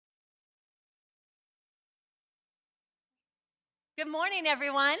Good morning,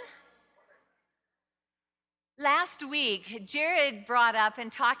 everyone. Last week, Jared brought up in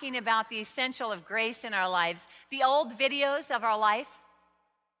talking about the essential of grace in our lives, the old videos of our life.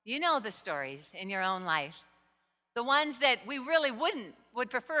 You know the stories in your own life. The ones that we really would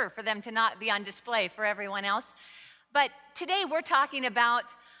prefer for them to not be on display for everyone else. But today we're talking about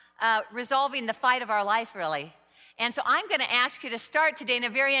resolving the fight of our life, really. And so I'm going to ask you to start today in a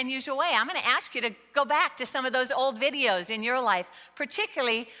very unusual way. I'm going to ask you to go back to some of those old videos in your life,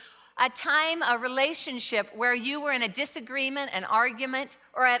 particularly a time, a relationship where you were in a disagreement, an argument,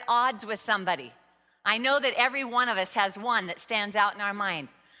 or at odds with somebody. I know that every one of us has one that stands out in our mind.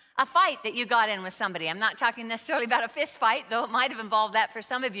 A fight that you got in with somebody. I'm not talking necessarily about a fist fight, though it might have involved that for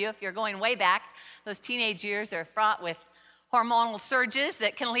some of you if you're going way back. Those teenage years are fraught with hormonal surges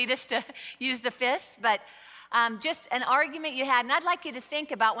that can lead us to use the fist, but just an argument you had. And I'd like you to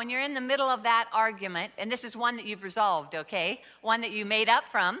think about when you're in the middle of that argument, and this is one that you've resolved, okay? One that you made up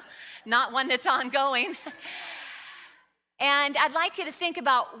from, not one that's ongoing. And I'd like you to think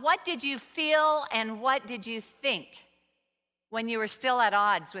about what did you feel and what did you think when you were still at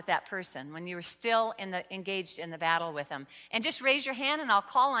odds with that person, when you were still engaged in the battle with them. And just raise your hand and I'll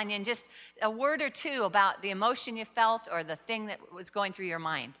call on you in just a word or two about the emotion you felt or the thing that was going through your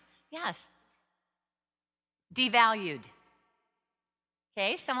mind. Yes. Devalued.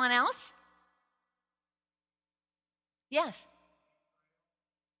 Okay, someone else? Yes.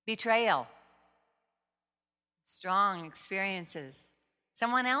 Betrayal. Strong experiences.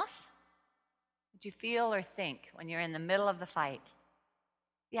 Someone else? What you feel or think when you're in the middle of the fight?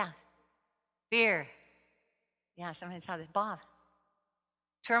 Yeah. Fear. Yeah, someone tell that. Bob.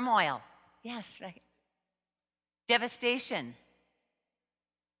 Turmoil. Yes. Right. Devastation.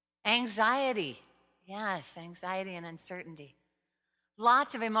 Anxiety. Yes, anxiety and uncertainty.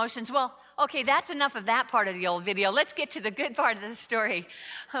 Lots of emotions. Well, okay, that's enough of that part of the old video. Let's get to the good part of the story,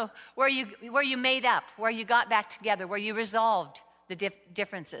 where you made up, where you got back together, where you resolved the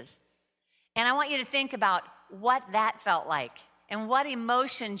differences. And I want you to think about what that felt like and what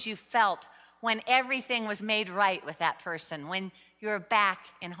emotions you felt when everything was made right with that person, when you were back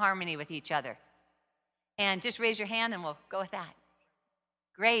in harmony with each other. And just raise your hand and we'll go with that.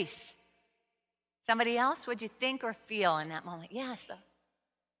 Grace. Somebody else, what'd you think or feel in that moment? Yes.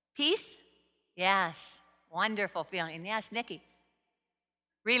 Peace? Yes. Wonderful feeling. Yes, Nikki.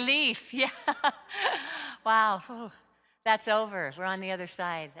 Relief. Yeah. Wow. Whew. That's over. We're on the other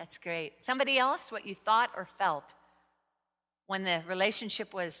side. That's great. Somebody else, what you thought or felt when the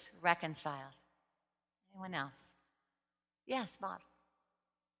relationship was reconciled? Anyone else? Yes, Bob.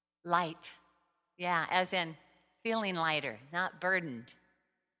 Light. Yeah, as in feeling lighter, not burdened.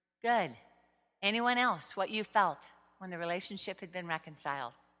 Good. Anyone else, what you felt when the relationship had been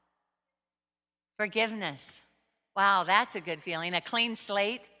reconciled? Forgiveness. Wow, that's a good feeling. A clean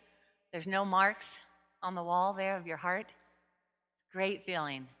slate. There's no marks on the wall there of your heart. It's a great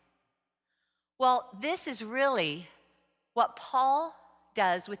feeling. Well, this is really what Paul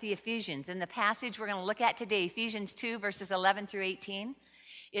does with the Ephesians. In the passage we're going to look at today, Ephesians 2, verses 11 through 18,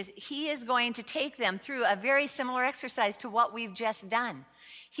 is he is going to take them through a very similar exercise to what we've just done.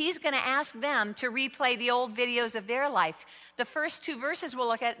 He's going to ask them to replay the old videos of their life. The first two verses we'll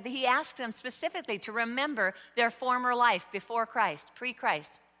look at, he asks them specifically to remember their former life before Christ,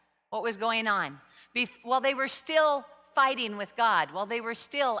 pre-Christ, what was going on. While they were still fighting with God, while they were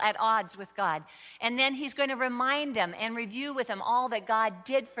still at odds with God. And then he's going to remind them and review with them all that God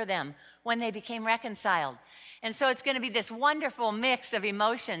did for them when they became reconciled. And so it's going to be this wonderful mix of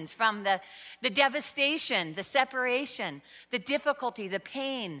emotions from the devastation, the separation, the difficulty, the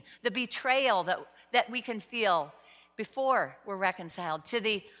pain, the betrayal that we can feel before we're reconciled, to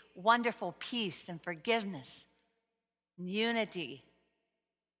the wonderful peace and forgiveness and unity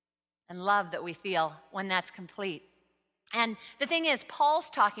and love that we feel when that's complete. And the thing is, Paul's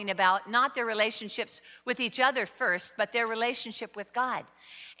talking about not their relationships with each other first, but their relationship with God.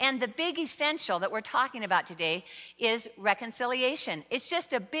 And the big essential that we're talking about today is reconciliation. It's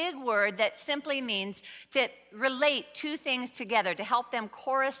just a big word that simply means to relate two things together, to help them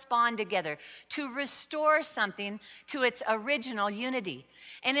correspond together, to restore something to its original unity.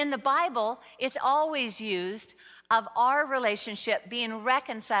 And in the Bible, it's always used of our relationship being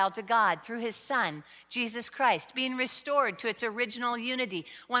reconciled to God through his Son, Jesus Christ, being restored to its original unity.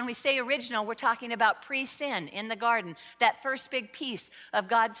 When we say original, we're talking about pre-sin in the garden, that first big piece of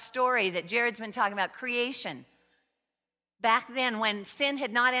God's story that Jared's been talking about, creation. Back then, when sin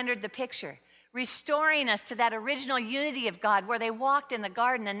had not entered the picture, restoring us to that original unity of God where they walked in the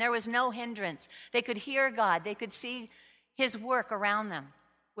garden and there was no hindrance. They could hear God. They could see his work around them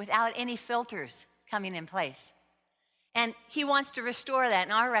without any filters coming in place. And he wants to restore that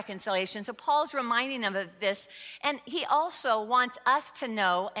in our reconciliation. So Paul's reminding them of this. And he also wants us to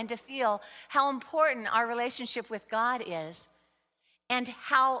know and to feel how important our relationship with God is, and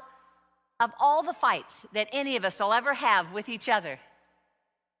how, of all the fights that any of us will ever have with each other,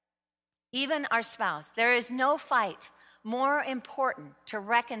 even our spouse, there is no fight more important to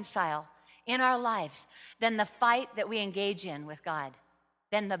reconcile in our lives than the fight that we engage in with God,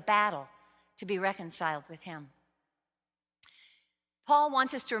 than the battle to be reconciled with him. Paul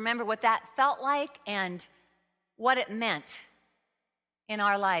wants us to remember what that felt like and what it meant in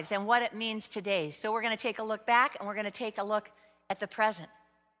our lives and what it means today. So we're going to take a look back and we're going to take a look at the present.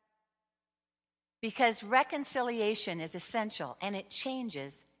 Because reconciliation is essential and it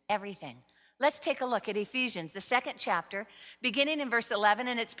changes everything. Let's take a look at Ephesians, the 2nd chapter, beginning in verse 11,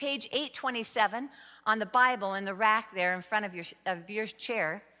 and it's page 827 on the Bible in the rack there in front of your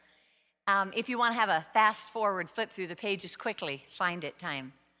chair. If you want to have a fast-forward flip through the pages quickly, find it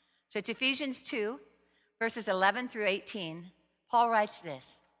time. So it's Ephesians 2, verses 11 through 18. Paul writes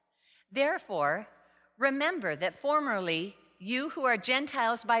this: "Therefore, remember that formerly you who are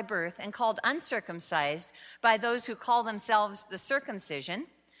Gentiles by birth and called uncircumcised by those who call themselves the circumcision,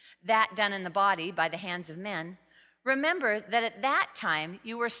 that done in the body by the hands of men, remember that at that time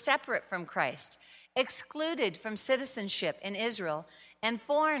you were separate from Christ, excluded from citizenship in Israel, and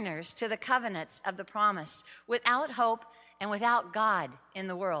foreigners to the covenants of the promise, without hope and without God in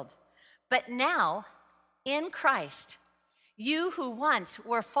the world. But now, in Christ, you who once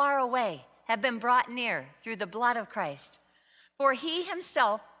were far away have been brought near through the blood of Christ. For he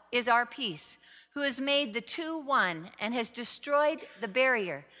himself is our peace, who has made the two one and has destroyed the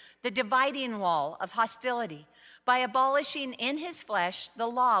barrier, the dividing wall of hostility, by abolishing in his flesh the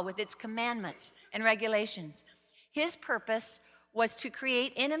law with its commandments and regulations. His purpose was to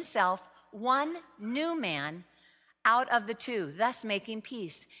create in himself one new man out of the two, thus making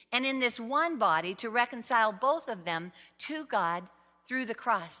peace, and in this one body to reconcile both of them to God through the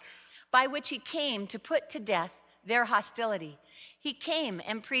cross, by which he came to put to death their hostility. He came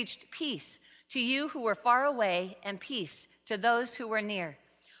and preached peace to you who were far away and peace to those who were near.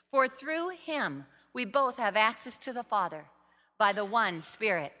 For through him we both have access to the Father by the one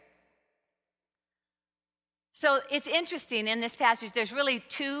Spirit." So it's interesting in this passage, there's really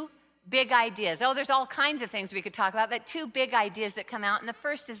two big ideas. There's all kinds of things we could talk about, but two big ideas that come out. And the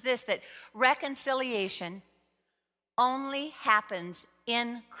first is this, that reconciliation only happens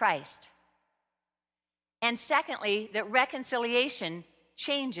in Christ. And secondly, that reconciliation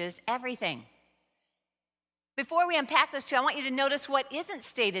changes everything. Before we unpack those two, I want you to notice what isn't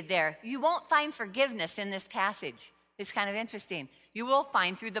stated there. You won't find forgiveness in this passage. It's kind of interesting. You will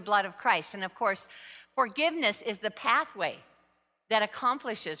find through the blood of Christ. And of course, forgiveness is the pathway that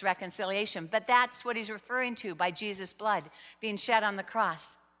accomplishes reconciliation. But that's what he's referring to by Jesus' blood being shed on the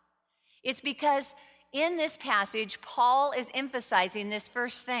cross. It's because in this passage, Paul is emphasizing this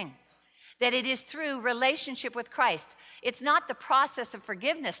first thing, that it is through relationship with Christ. It's not the process of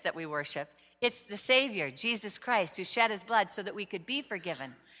forgiveness that we worship. It's the Savior, Jesus Christ, who shed his blood so that we could be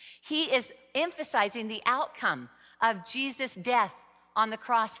forgiven. He is emphasizing the outcome of Jesus' death on the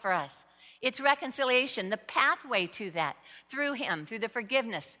cross for us. It's reconciliation, the pathway to that, through him, through the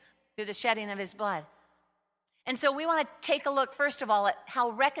forgiveness, through the shedding of his blood. And so we want to take a look, first of all, at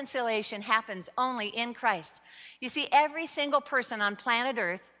how reconciliation happens only in Christ. You see, every single person on planet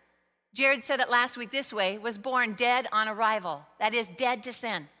Earth, Jared said it last week this way, was born dead on arrival. That is, dead to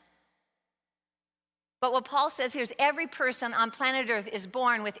sin. But what Paul says here is every person on planet Earth is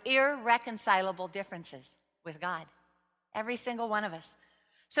born with irreconcilable differences with God. Every single one of us.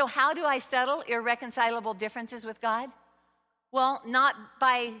 So how do I settle irreconcilable differences with God? Well, not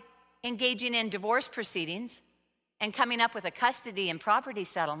by engaging in divorce proceedings and coming up with a custody and property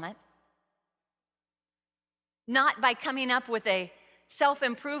settlement. Not by coming up with a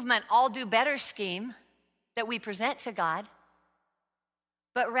self-improvement, I'll do better scheme that we present to God.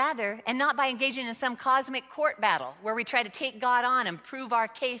 But rather, and not by engaging in some cosmic court battle where we try to take God on and prove our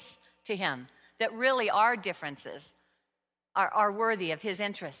case to him, that really our differences are worthy of his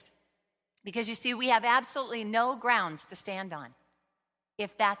interest. Because you see, we have absolutely no grounds to stand on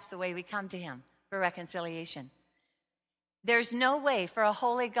if that's the way we come to him for reconciliation. There's no way for a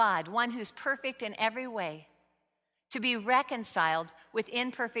holy God, one who's perfect in every way, to be reconciled with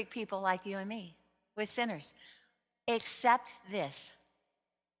imperfect people like you and me, with sinners, except this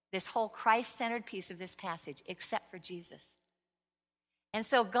whole Christ-centered piece of this passage, except for Jesus. And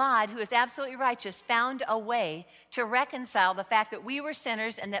so God, who is absolutely righteous, found a way to reconcile the fact that we were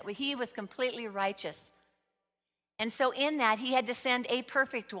sinners and that he was completely righteous. And so in that, he had to send a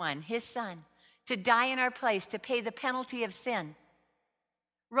perfect one, his son, to die in our place, to pay the penalty of sin.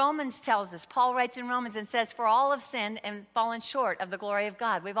 Romans tells us, Paul writes in Romans and says, for all have sinned and fallen short of the glory of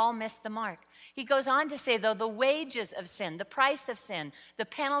God. We've all missed the mark. He goes on to say, though, the wages of sin, the price of sin, the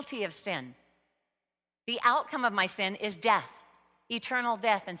penalty of sin, the outcome of my sin is death, eternal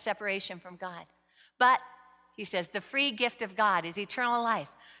death and separation from God. But, he says, the free gift of God is eternal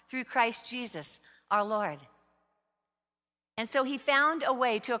life through Christ Jesus, our Lord. And so he found a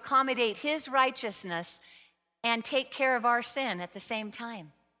way to accommodate his righteousness and take care of our sin at the same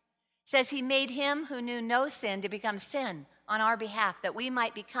time. It says he made him who knew no sin to become sin on our behalf, that we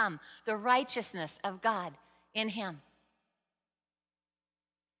might become the righteousness of God in him.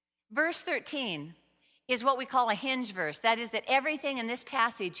 Verse 13 is what we call a hinge verse. That is, that everything in this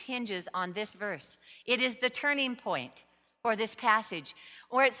passage hinges on this verse. It is the turning point for this passage,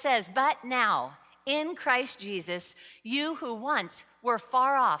 where it says, but now, in Christ Jesus, you who once were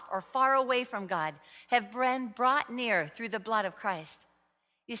far off or far away from God have been brought near through the blood of Christ.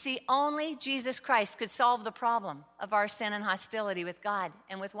 You see, only Jesus Christ could solve the problem of our sin and hostility with God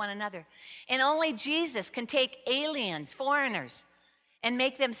and with one another. And only Jesus can take aliens, foreigners, and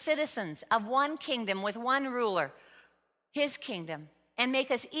make them citizens of one kingdom with one ruler, his kingdom, and make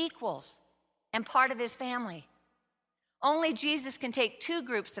us equals and part of his family. Only Jesus can take two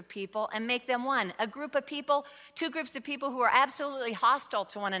groups of people and make them one. A group of people, two groups of people who are absolutely hostile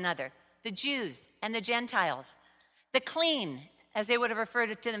to one another, the Jews and the Gentiles, the clean, as they would have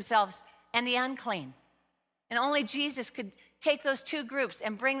referred to themselves, and the unclean. And only Jesus could take those two groups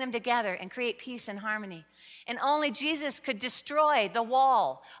and bring them together and create peace and harmony. And only Jesus could destroy the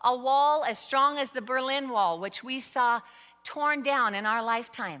wall, a wall as strong as the Berlin Wall, which we saw torn down in our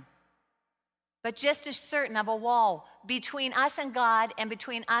lifetime. But just as certain of a wall between us and God and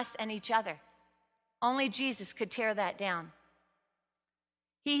between us and each other. Only Jesus could tear that down.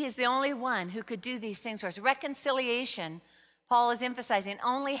 He is the only one who could do these things for us. Reconciliation, Paul is emphasizing,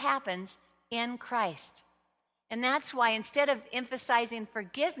 only happens in Christ. And that's why instead of emphasizing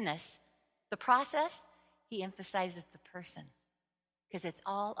forgiveness, the process, he emphasizes the person. Because it's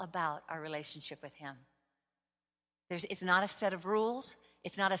all about our relationship with him. It's not a set of rules.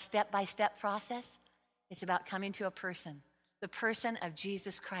 It's not a step-by-step process. It's about coming to a person, the person of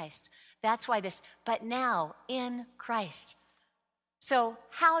Jesus Christ. That's why this, but now in Christ. So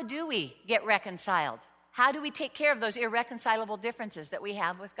how do we get reconciled? How do we take care of those irreconcilable differences that we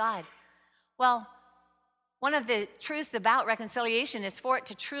have with God? Well, one of the truths about reconciliation is for it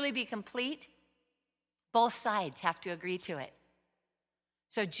to truly be complete, both sides have to agree to it.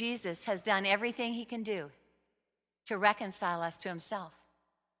 So Jesus has done everything he can do to reconcile us to himself.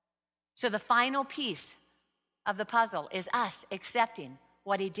 So the final piece of the puzzle is us accepting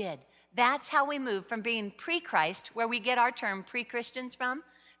what he did. That's how we move from being pre-Christ, where we get our term pre-Christians from,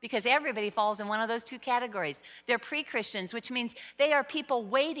 because everybody falls in one of those two categories. They're pre-Christians, which means they are people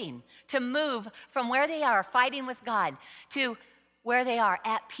waiting to move from where they are fighting with God to where they are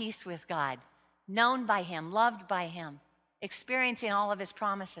at peace with God, known by him, loved by him, experiencing all of his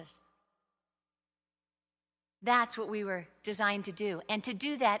promises. That's what we were designed to do. And to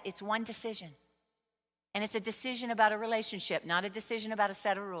do that, it's one decision. And it's a decision about a relationship, not a decision about a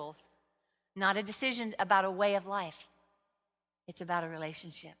set of rules, not a decision about a way of life. It's about a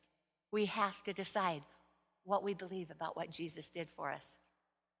relationship. We have to decide what we believe about what Jesus did for us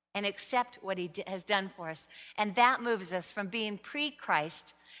and accept what he has done for us. And that moves us from being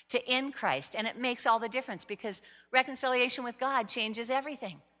pre-Christ to in Christ. And it makes all the difference because reconciliation with God changes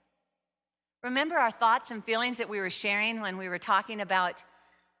everything. Remember our thoughts and feelings that we were sharing when we were talking about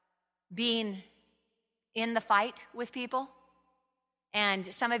being in the fight with people? And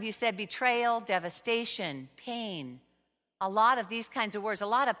some of you said betrayal, devastation, pain, a lot of these kinds of words, a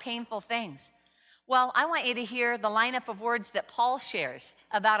lot of painful things. Well, I want you to hear the lineup of words that Paul shares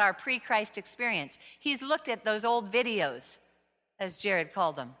about our pre-Christ experience. He's looked at those old videos, as Jared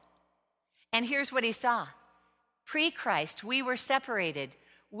called them. And here's what he saw. Pre-Christ, we were separated.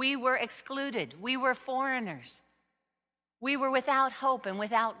 We were excluded. We were foreigners. We were without hope and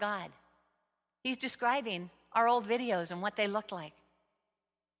without God. He's describing our old videos and what they looked like.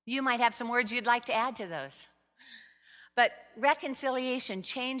 You might have some words you'd like to add to those. But reconciliation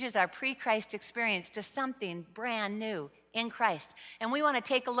changes our pre-Christ experience to something brand new in Christ. And we want to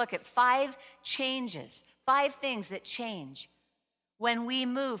take a look at 5 changes, 5 things that change when we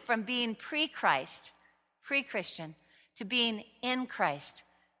move from being pre-Christ, pre-Christian, to being in Christ.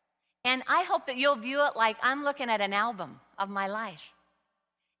 And I hope that you'll view it like I'm looking at an album of my life.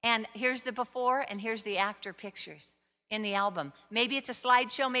 And here's the before and here's the after pictures in the album. Maybe it's a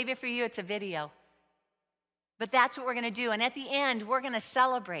slideshow, maybe for you it's a video. But that's what we're going to do. And at the end, we're going to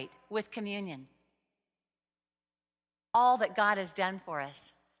celebrate with communion. all that God has done for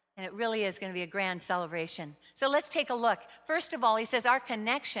us. And it really is going to be a grand celebration. So let's take a look. First of all, he says our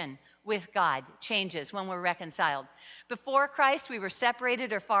connection with God changes when we're reconciled. Before Christ, we were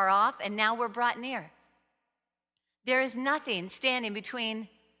separated or far off, and now we're brought near. There is nothing standing between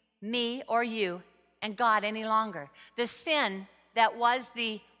me or you and God any longer. The sin that was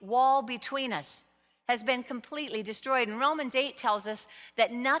the wall between us has been completely destroyed. And Romans 8 tells us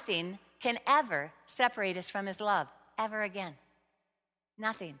that nothing can ever separate us from his love, ever again.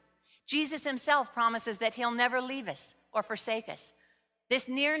 Nothing. Jesus himself promises that he'll never leave us or forsake us. This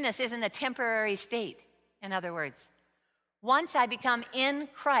nearness isn't a temporary state, in other words. Once I become in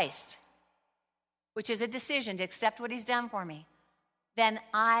Christ, which is a decision to accept what he's done for me, then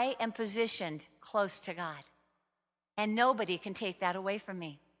I am positioned close to God. And nobody can take that away from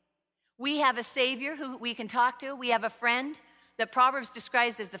me. We have a Savior who we can talk to. We have a friend that Proverbs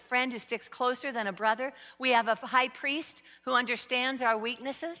describes as the friend who sticks closer than a brother. We have a high priest who understands our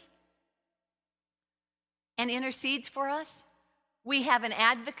weaknesses and intercedes for us. We have an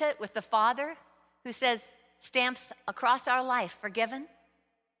advocate with the Father who says, stamps across our life, forgiven.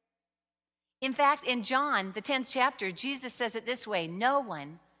 In fact, in John, the 10th chapter, Jesus says it this way: no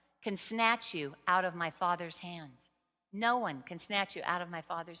one can snatch you out of my Father's hands. No one can snatch you out of my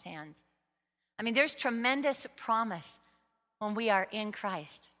Father's hands. I mean, there's tremendous promise when we are in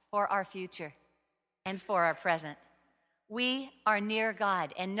Christ for our future and for our present. We are near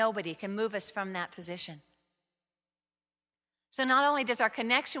God, and nobody can move us from that position. So not only does our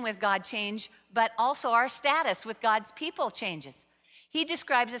connection with God change, but also our status with God's people changes. He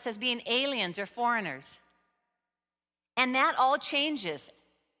describes us as being aliens or foreigners. And that all changes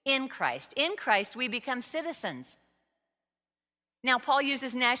in Christ. In Christ, we become citizens. Now, Paul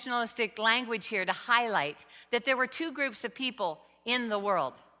uses nationalistic language here to highlight that there were two groups of people in the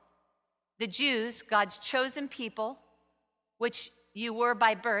world. The Jews, God's chosen people, which you were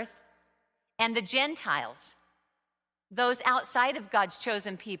by birth, and the Gentiles, those outside of God's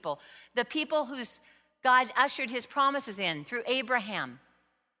chosen people, the people whose God ushered his promises in through Abraham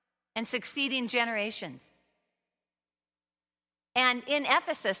and succeeding generations. And in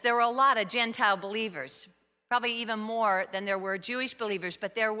Ephesus, there were a lot of Gentile believers, probably even more than there were Jewish believers,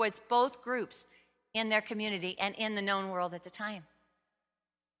 but there was both groups in their community and in the known world at the time.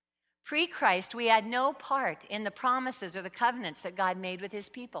 Pre-Christ, we had no part in the promises or the covenants that God made with his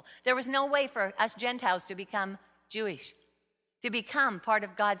people. There was no way for us Gentiles to become Jewish, to become part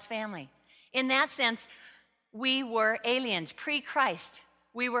of God's family. In that sense, we were aliens. Pre-Christ,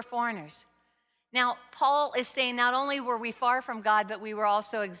 we were foreigners. Now, Paul is saying not only were we far from God, but we were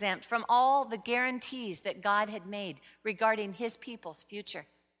also exempt from all the guarantees that God had made regarding his people's future.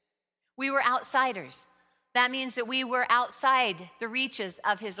 We were outsiders. That means that we were outside the reaches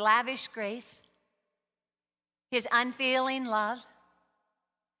of his lavish grace, his unfailing love,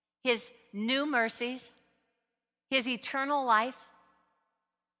 his new mercies, his eternal life.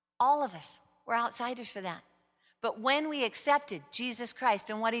 All of us were outsiders for that. But when we accepted Jesus Christ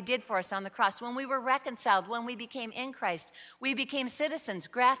and what he did for us on the cross, when we were reconciled, when we became in Christ, we became citizens,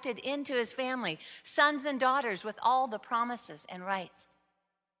 grafted into his family, sons and daughters with all the promises and rights.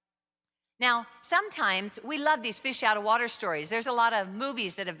 Now, sometimes we love these fish out of water stories. There's a lot of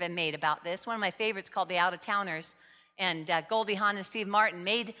movies that have been made about this. One of my favorites called The Out-of-Towners, and Goldie Hawn and Steve Martin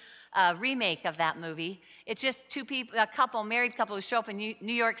made a remake of that movie. It's just two people, a married couple who show up in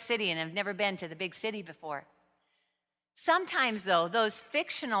New York City and have never been to the big city before. Sometimes, though, those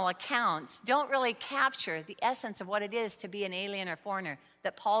fictional accounts don't really capture the essence of what it is to be an alien or foreigner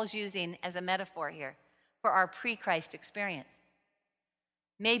that Paul's using as a metaphor here for our pre-Christ experience.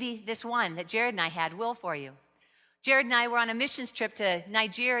 Maybe this one that Jared and I had will for you. Jared and I were on a missions trip to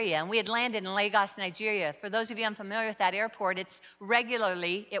Nigeria, and we had landed in Lagos, Nigeria. For those of you unfamiliar with that airport, it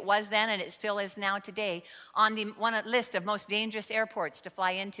was then and it still is now today, on the list of most dangerous airports to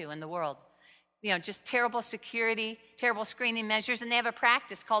fly into in the world. You know, just terrible security, terrible screening measures, and they have a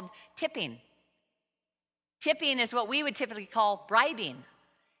practice called tipping. Tipping is what we would typically call bribing,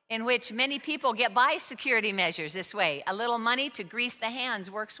 in which many people get by security measures this way. A little money to grease the hands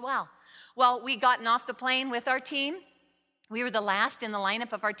works well. Well, we gotten off the plane with our team. We were the last in the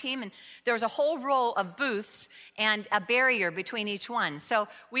lineup of our team, and there was a whole row of booths and a barrier between each one. So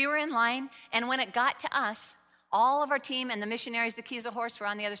we were in line, and when it got to us, all of our team and the missionaries, the Keys of Horse, were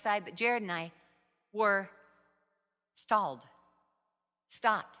on the other side, but Jared and I were stopped.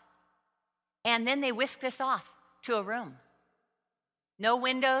 And then they whisked us off to a room. No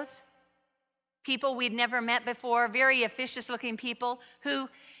windows, people we'd never met before, very officious-looking people who,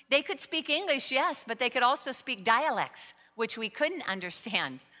 they could speak English, yes, but they could also speak dialects, which we couldn't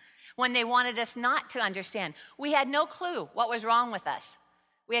understand. when they wanted us not to understand. We had no clue what was wrong with us.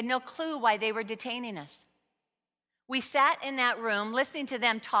 We had no clue why they were detaining us. We sat in that room listening to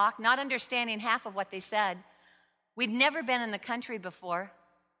them talk, not understanding half of what they said. We'd never been in the country before.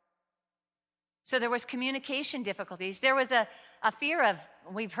 So there was communication difficulties. There was a fear of,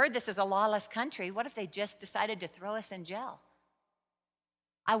 we've heard this is a lawless country. What if they just decided to throw us in jail?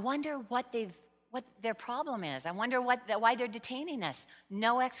 I wonder what their problem is. I wonder why they're detaining us.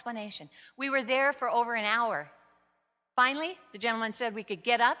 No explanation. We were there for over an hour. Finally, the gentleman said we could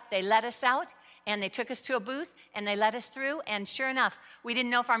get up. They let us out, and they took us to a booth, and they let us through. And sure enough, we didn't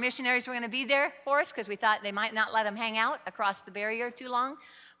know if our missionaries were going to be there for us because we thought they might not let them hang out across the barrier too long.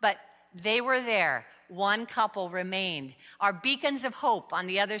 But they were there. One couple remained. Our beacons of hope on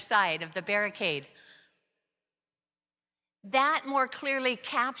the other side of the barricade. That more clearly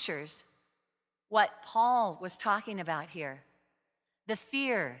captures what Paul was talking about here. The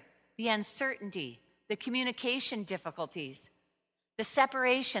fear, the uncertainty, the communication difficulties, the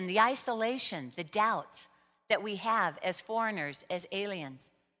separation, the isolation, the doubts that we have as foreigners, as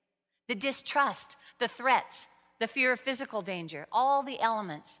aliens, the distrust, the threats, the fear of physical danger, all the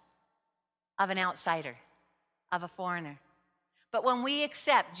elements of an outsider, of a foreigner. But when we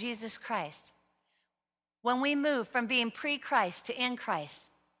accept Jesus Christ, when we move from being pre-Christ to in Christ,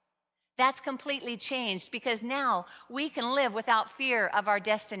 that's completely changed, because now we can live without fear of our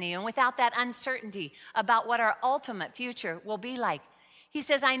destiny and without that uncertainty about what our ultimate future will be like. He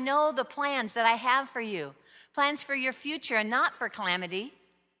says, I know the plans that I have for you, plans for your future and not for calamity,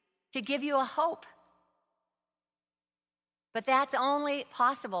 to give you a hope. But that's only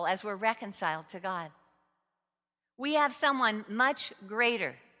possible as we're reconciled to God. We have someone much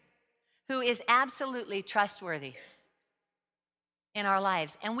greater who is absolutely trustworthy in our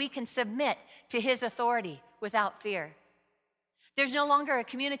lives, and we can submit to his authority without fear. There's no longer a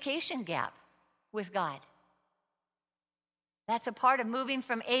communication gap with God. That's a part of moving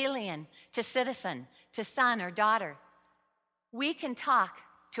from alien to citizen, to son or daughter. We can talk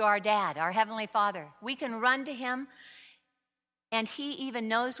to our dad, our Heavenly Father. We can run to him, and he even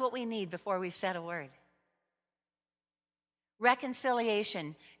knows what we need before we've said a word.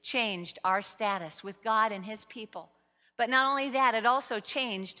 Reconciliation changed our status with God and his people. But not only that, it also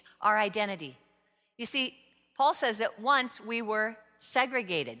changed our identity. You see, Paul says that once we were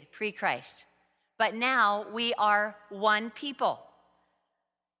segregated pre-Christ, but now we are one people.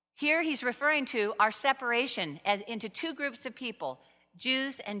 Here he's referring to our separation into two groups of people,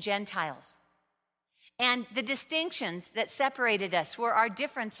 Jews and Gentiles. And the distinctions that separated us were our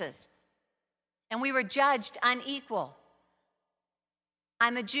differences. And we were judged unequal.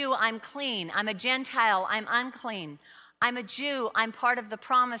 I'm a Jew, I'm clean. I'm a Gentile, I'm unclean. I'm a Jew, I'm part of the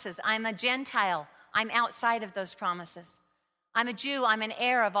promises. I'm a Gentile, I'm outside of those promises. I'm a Jew, I'm an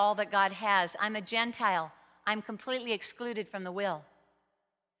heir of all that God has. I'm a Gentile, I'm completely excluded from the will.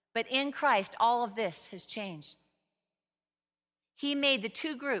 But in Christ, all of this has changed. He made the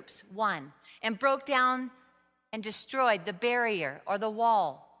two groups one and broke down and destroyed the barrier or the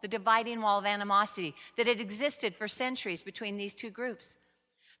wall, the dividing wall of animosity that had existed for centuries between these two groups.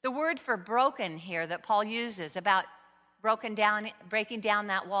 The word for broken here that Paul uses about breaking down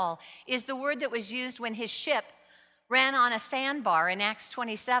that wall is the word that was used when his ship ran on a sandbar in Acts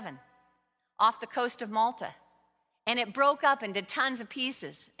 27 off the coast of Malta. And it broke up into tons of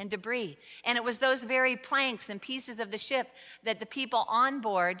pieces and debris. And it was those very planks and pieces of the ship that the people on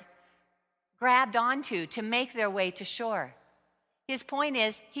board grabbed onto to make their way to shore. His point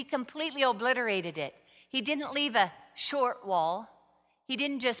is, he completely obliterated it. He didn't leave a short wall. He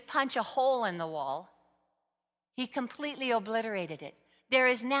didn't just punch a hole in the wall. He completely obliterated it. There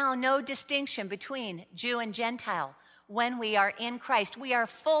is now no distinction between Jew and Gentile when we are in Christ. We are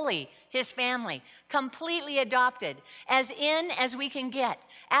fully his family, completely adopted, as in as we can get.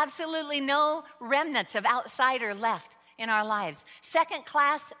 Absolutely no remnants of outsider left in our lives. Second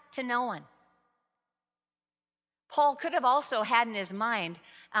class to no one. Paul could have also had in his mind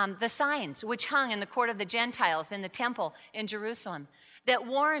the signs which hung in the court of the Gentiles in the temple in Jerusalem that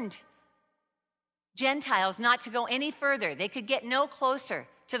warned Gentiles not to go any further. They could get no closer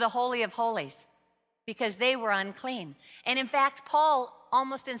to the Holy of Holies because they were unclean. And in fact, Paul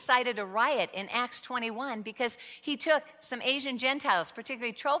almost incited a riot in Acts 21 because he took some Asian Gentiles,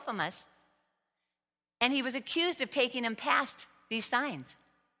 particularly Trophimus, and he was accused of taking them past these signs.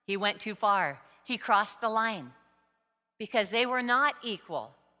 He went too far. He crossed the line because they were not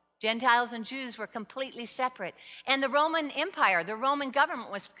equal. Gentiles and Jews were completely separate. And the Roman Empire, the Roman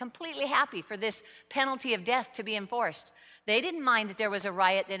government was completely happy for this penalty of death to be enforced. They didn't mind that there was a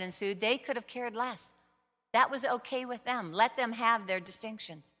riot that ensued. They could have cared less. That was okay with them. Let them have their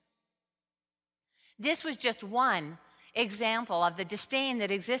distinctions. This was just one example of the disdain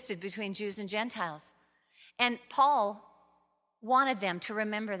that existed between Jews and Gentiles. And Paul wanted them to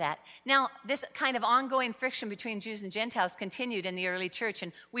remember that. Now, this kind of ongoing friction between Jews and Gentiles continued in the early church,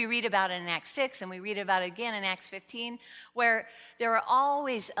 and we read about it in Acts 6, and we read about it again in Acts 15, where there were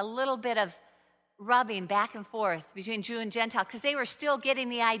always a little bit of rubbing back and forth between Jew and Gentile, because they were still getting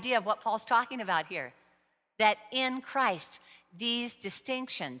the idea of what Paul's talking about here, that in Christ, these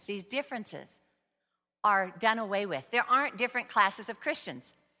distinctions, these differences are done away with. There aren't different classes of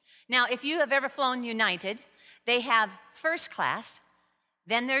Christians. Now, if you have ever flown United, they have first class,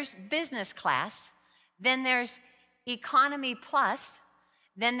 then there's business class, then there's economy plus,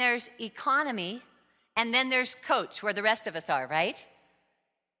 then there's economy, and then there's coach, where the rest of us are, right?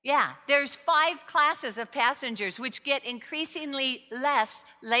 Yeah, there's 5 classes of passengers, which get increasingly less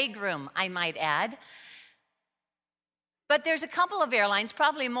legroom, I might add. But there's a couple of airlines,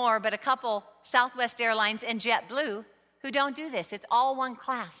 probably more, but a couple, Southwest Airlines and JetBlue, who don't do this. It's all one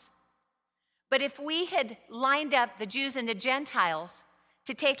class. But if we had lined up the Jews and the Gentiles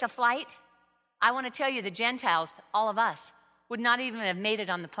to take a flight, I want to tell you the Gentiles, all of us, would not even have made it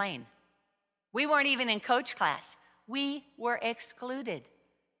on the plane. We weren't even in coach class. We were excluded.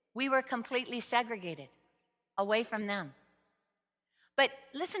 We were completely segregated away from them. But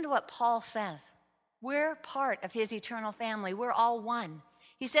listen to what Paul says. We're part of his eternal family. We're all one.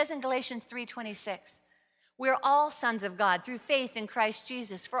 He says in Galatians 3:26, we're all sons of God through faith in Christ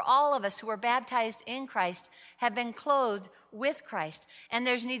Jesus. For all of us who were baptized in Christ have been clothed with Christ. And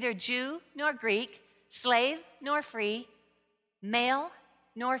there's neither Jew nor Greek, slave nor free, male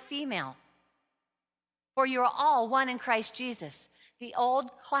nor female. For you are all one in Christ Jesus. The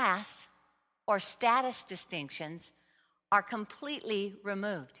old class or status distinctions are completely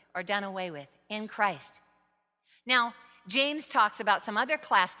removed or done away with in Christ. Now, James talks about some other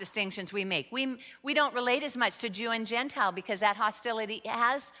class distinctions we make. We don't relate as much to Jew and Gentile because that hostility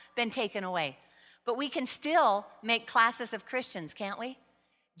has been taken away. But we can still make classes of Christians, can't we?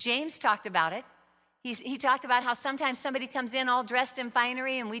 James talked about it. He talked about how sometimes somebody comes in all dressed in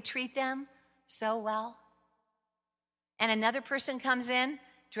finery and we treat them so well. And another person comes in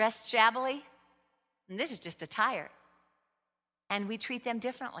dressed shabbily, and this is just attire, and we treat them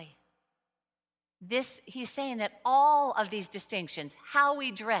differently. He's saying that all of these distinctions, how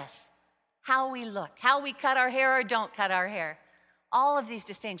we dress, how we look, how we cut our hair or don't cut our hair, all of these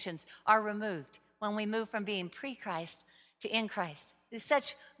distinctions are removed when we move from being pre-Christ to in Christ. It's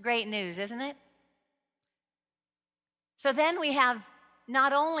such great news, isn't it? So then we have,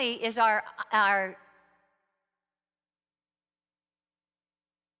 not only is our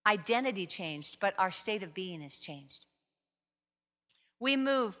identity changed, but our state of being is changed. We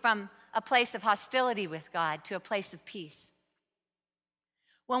move from a place of hostility with God to a place of peace.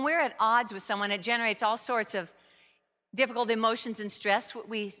 When we're at odds with someone, it generates all sorts of difficult emotions and stress, what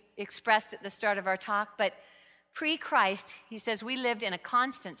we expressed at the start of our talk. But pre-Christ, he says, we lived in a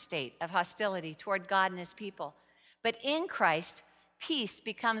constant state of hostility toward God and his people. But in Christ, peace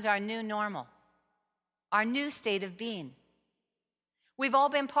becomes our new normal, our new state of being. We've all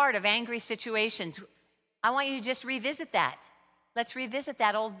been part of angry situations. I want you to just revisit that. Let's revisit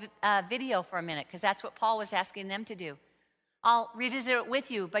that old video for a minute, because that's what Paul was asking them to do. I'll revisit it with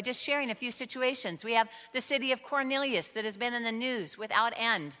you by just sharing a few situations. We have the city of Cornelius that has been in the news without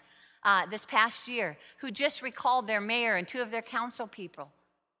end this past year, who just recalled their mayor and 2 of their council people,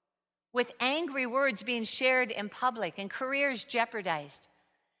 with angry words being shared in public and careers jeopardized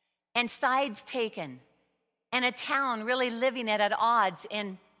and sides taken, and a town really living at odds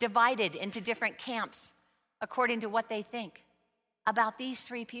and divided into different camps according to what they think about these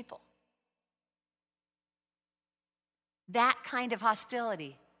 3 people. That kind of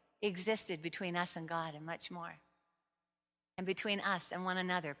hostility existed between us and God and much more, and between us and one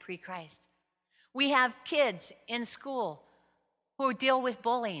another pre-Christ. We have kids in school who deal with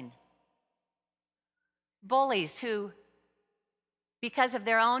bullying. Bullies who, because of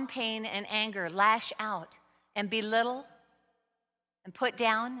their own pain and anger, lash out and belittle and put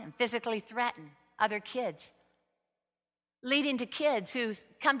down and physically threaten other kids, leading to kids who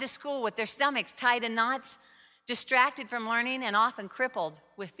come to school with their stomachs tied in knots, distracted from learning, and often crippled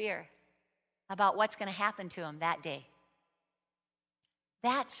with fear about what's going to happen to them that day.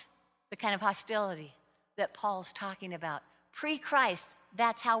 That's the kind of hostility that Paul's talking about. Pre-Christ,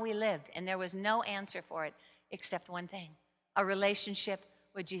 that's how we lived, and there was no answer for it except one thing: a relationship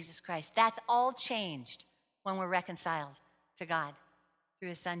with Jesus Christ. That's all changed when we're reconciled to God through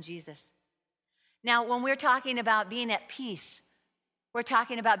his son Jesus. Now, when we're talking about being at peace, we're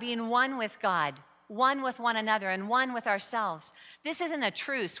talking about being one with God, one with one another and one with ourselves. This isn't a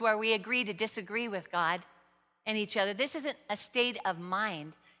truce where we agree to disagree with God and each other. This isn't a state of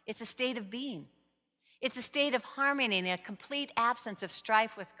mind. It's a state of being. It's a state of harmony and a complete absence of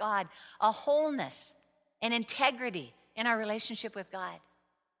strife with God, a wholeness and integrity in our relationship with God,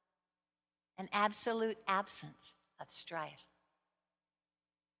 an absolute absence of strife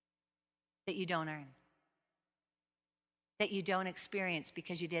that you don't earn, that you don't experience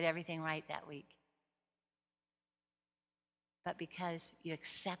because you did everything right that week, but because you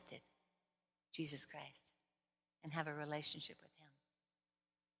accepted Jesus Christ and have a relationship with him.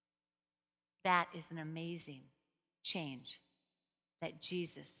 That is an amazing change that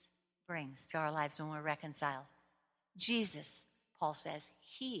Jesus brings to our lives when we're reconciled. Jesus, Paul says,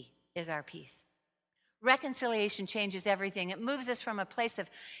 he is our peace. Reconciliation changes everything. It moves us from a place of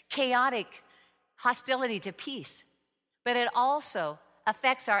chaotic hostility to peace, but it also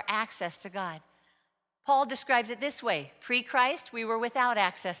affects our access to God. Paul describes it this way: pre-Christ, we were without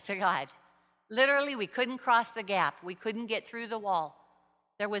access to God. Literally, we couldn't cross the gap. We couldn't get through the wall.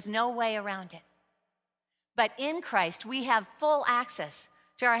 There was no way around it. But in Christ, we have full access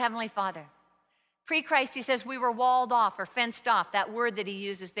to our Heavenly Father. Pre-Christ, he says we were walled off or fenced off, that word that he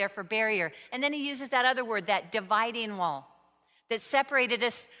uses there for barrier. And then he uses that other word, that dividing wall, that separated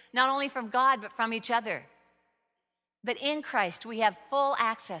us not only from God, but from each other. But in Christ, we have full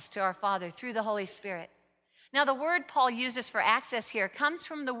access to our Father through the Holy Spirit. Now, the word Paul uses for access here comes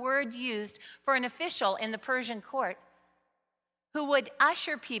from the word used for an official in the Persian court who would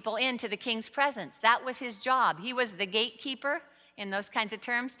usher people into the king's presence. That was his job. He was the gatekeeper in those kinds of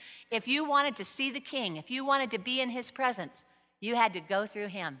terms. If you wanted to see the king, if you wanted to be in his presence, you had to go through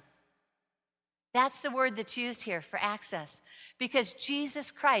him. That's the word that's used here for access, because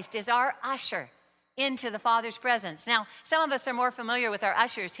Jesus Christ is our usher into the Father's presence. Now, some of us are more familiar with our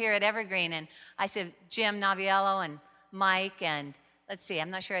ushers here at Evergreen, and I see Jim Naviello and Mike, and let's see, I'm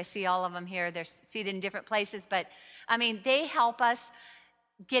not sure I see all of them here. They're seated in different places, but I mean, they help us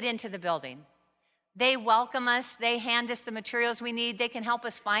get into the building. They welcome us. They hand us the materials we need. They can help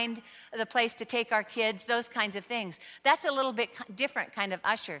us find the place to take our kids, those kinds of things. That's a little bit different kind of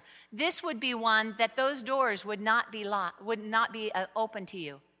usher. This would be one that those doors would not be locked, would not be open to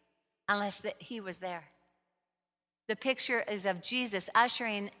you unless he was there. The picture is of Jesus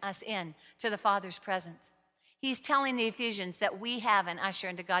ushering us in to the Father's presence. He's telling the Ephesians that we have an usher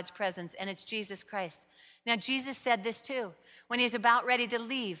into God's presence, and it's Jesus Christ. Now, Jesus said this too when he's about ready to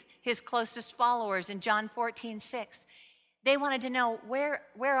leave his closest followers in John 14:6. They wanted to know, where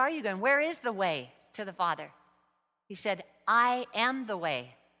are you going? Where is the way to the Father? He said, I am the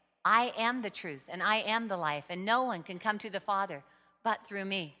way, I am the truth, and I am the life, and no one can come to the Father but through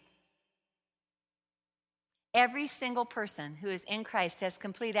me. Every single person who is in Christ has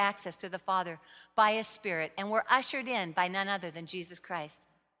complete access to the Father by his Spirit, and we're ushered in by none other than Jesus Christ,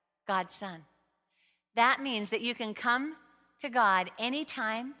 God's Son. That means that you can come to God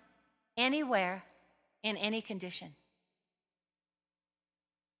anytime, anywhere, in any condition.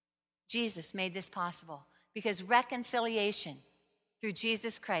 Jesus made this possible because reconciliation through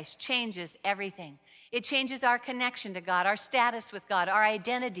Jesus Christ changes everything. It changes our connection to God, our status with God, our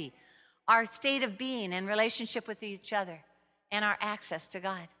identity, our state of being and relationship with each other, and our access to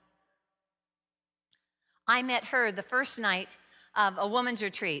God. I met her the first night of a woman's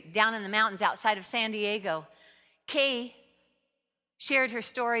retreat down in the mountains outside of San Diego. Kay shared her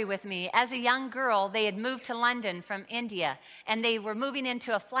story with me. As a young girl, they had moved to London from India, and they were moving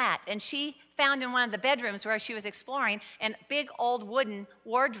into a flat, and she found in one of the bedrooms where she was exploring a big old wooden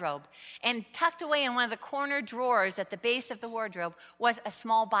wardrobe, and tucked away in one of the corner drawers at the base of the wardrobe was a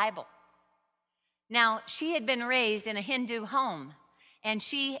small Bible. Now, she had been raised in a Hindu home, and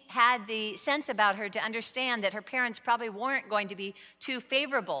she had the sense about her to understand that her parents probably weren't going to be too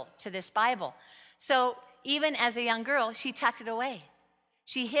favorable to this Bible. So even as a young girl, she tucked it away.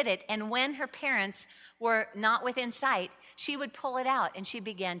 She hid it, and when her parents were not within sight, she would pull it out, and she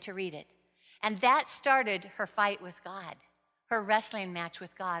began to read it. And that started her fight with God, her wrestling match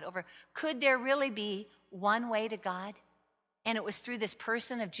with God over, could there really be one way to God? And it was through this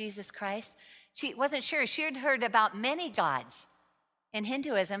person of Jesus Christ. She wasn't sure. She had heard about many gods in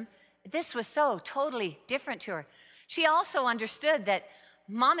Hinduism. This was so totally different to her. She also understood that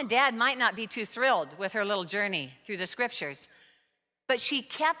mom and dad might not be too thrilled with her little journey through the scriptures, but she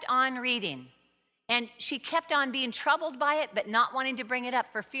kept on reading, and she kept on being troubled by it, but not wanting to bring it up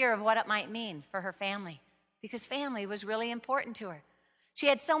for fear of what it might mean for her family, because family was really important to her. She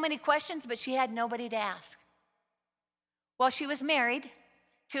had so many questions, but she had nobody to ask. Well, she was married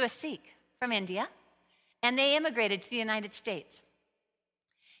to a Sikh from India, and they immigrated to the United States.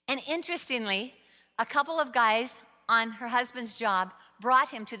 And interestingly, a couple of guys on her husband's job brought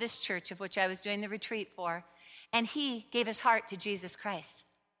him to this church of which I was doing the retreat for, and he gave his heart to Jesus Christ.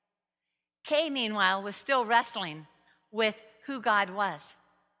 Kay, meanwhile, was still wrestling with who God was.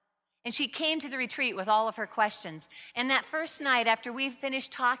 And she came to the retreat with all of her questions. And that first night, after we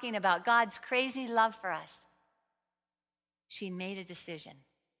finished talking about God's crazy love for us, she made a decision.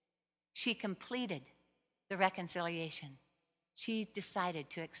 She completed the reconciliation. She decided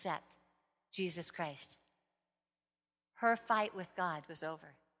to accept Jesus Christ. Her fight with God was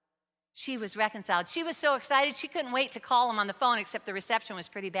over. She was reconciled. She was so excited, she couldn't wait to call him on the phone, except the reception was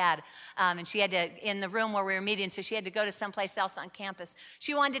pretty bad. And she had to, in the room where we were meeting, so she had to go to someplace else on campus.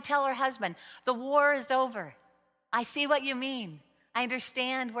 She wanted to tell her husband, the war is over. I see what you mean. I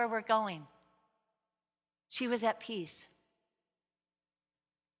understand where we're going. She was at peace.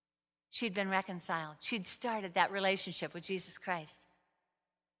 She'd been reconciled. She'd started that relationship with Jesus Christ.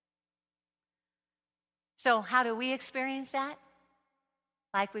 So how do we experience that?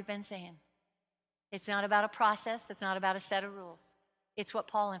 Like we've been saying, it's not about a process. It's not about a set of rules. It's what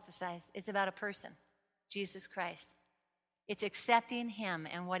Paul emphasized. It's about a person, Jesus Christ. It's accepting him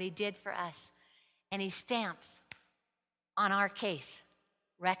and what he did for us. And he stamps on our case,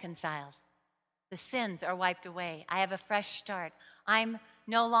 reconciled. The sins are wiped away. I have a fresh start. I'm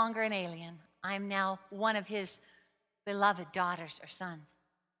no longer an alien. I'm now one of his beloved daughters or sons.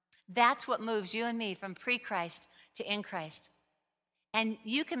 That's what moves you and me from pre-Christ to in Christ. And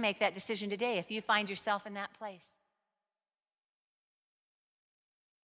you can make that decision today if you find yourself in that place.